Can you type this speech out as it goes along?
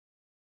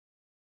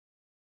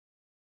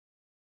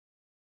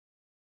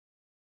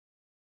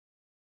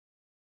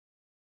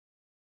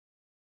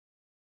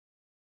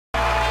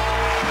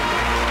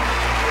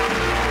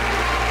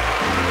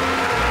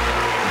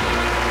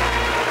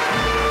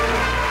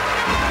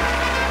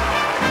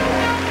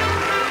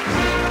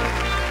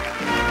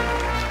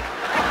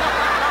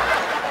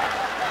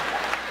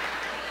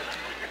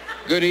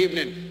Good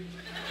evening.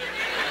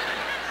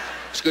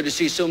 It's good to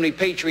see so many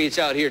patriots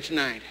out here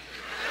tonight,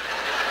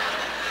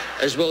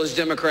 as well as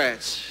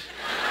Democrats.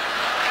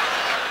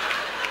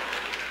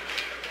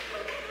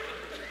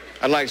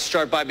 I'd like to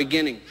start by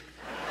beginning.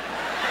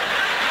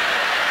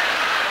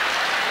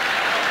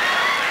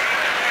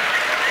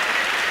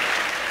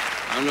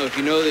 I don't know if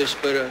you know this,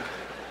 but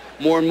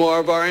more and more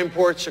of our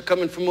imports are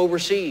coming from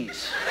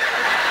overseas.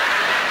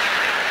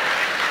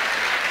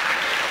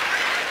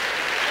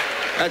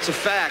 That's a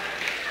fact.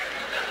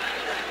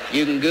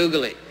 You can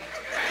Google it.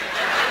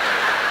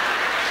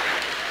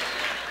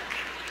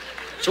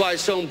 That's why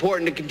it's so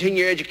important to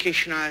continue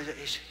educational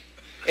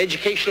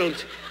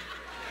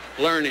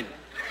learning.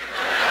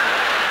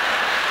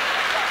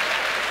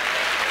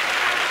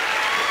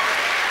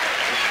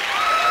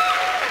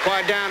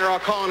 Quiet down or I'll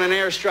call in an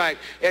airstrike.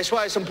 That's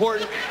why it's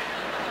important.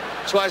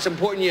 That's why it's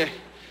important you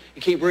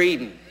keep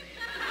reading.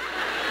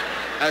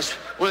 That's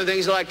one of the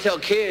things I like to tell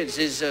kids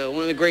is one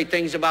of the great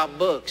things about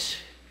books.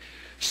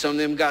 Some of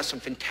them got some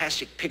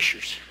fantastic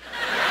pictures.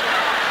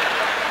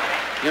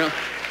 You know,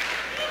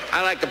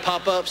 I like the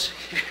pop-ups.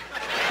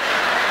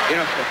 You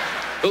know,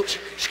 oops,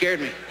 scared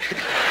me.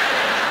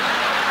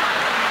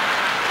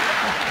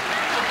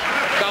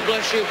 God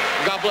bless you.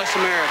 God bless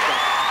America.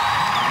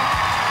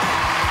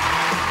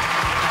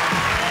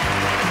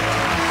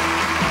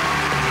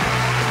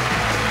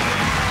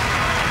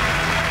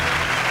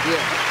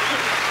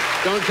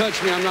 Don't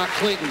touch me, I'm not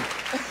Clinton.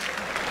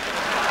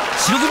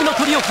 白組の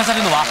トリを飾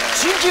るのは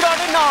信じら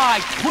れな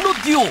いこの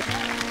デュオ。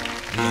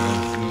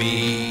Love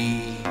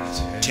me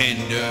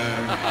tender,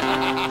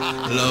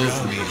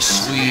 love me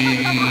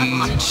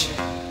sweet,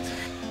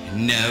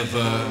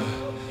 never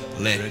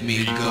let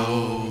me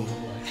go.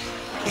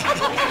 You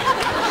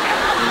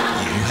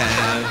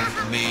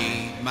have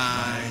made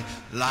my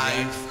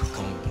life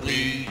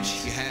complete,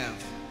 you have,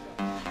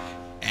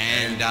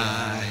 and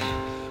I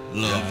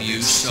love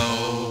you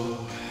so.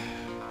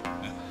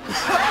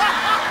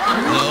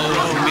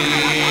 Love me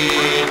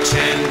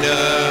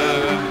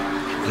tender,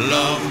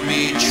 love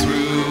me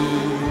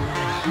true,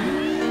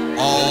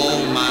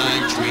 all my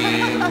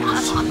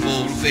dreams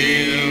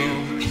fulfill.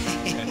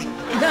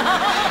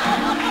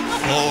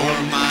 For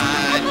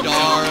my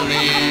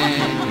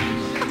darling,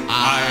 I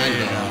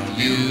love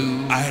you.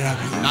 I love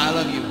you. I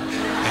love you.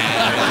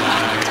 And I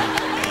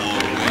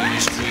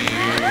always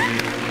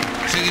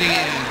will. Sing it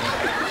again.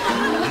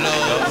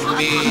 Love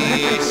me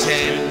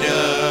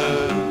tender,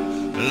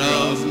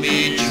 love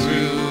me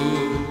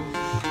true,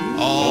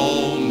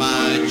 all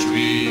my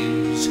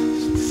dreams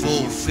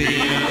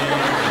fulfill.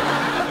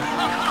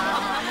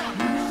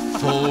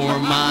 For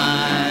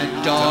my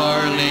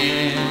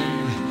darling,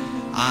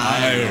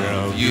 I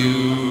love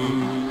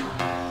you,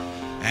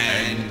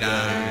 and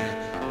I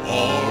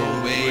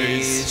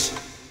always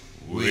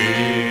will.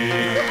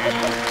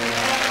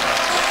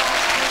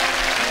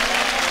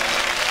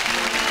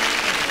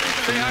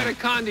 Say hi to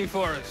Condi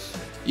for us.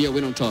 Yeah,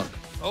 we don't talk.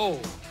 Oh.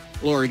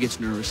 Lori gets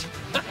nervous.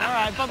 All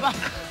right, bye-bye.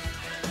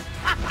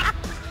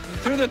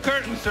 Through the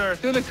curtain, sir.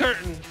 Through the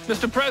curtain.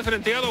 Mr.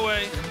 President, the other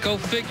way. Go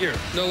figure.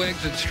 No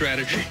exit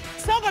strategy.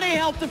 Somebody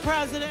help the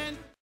president.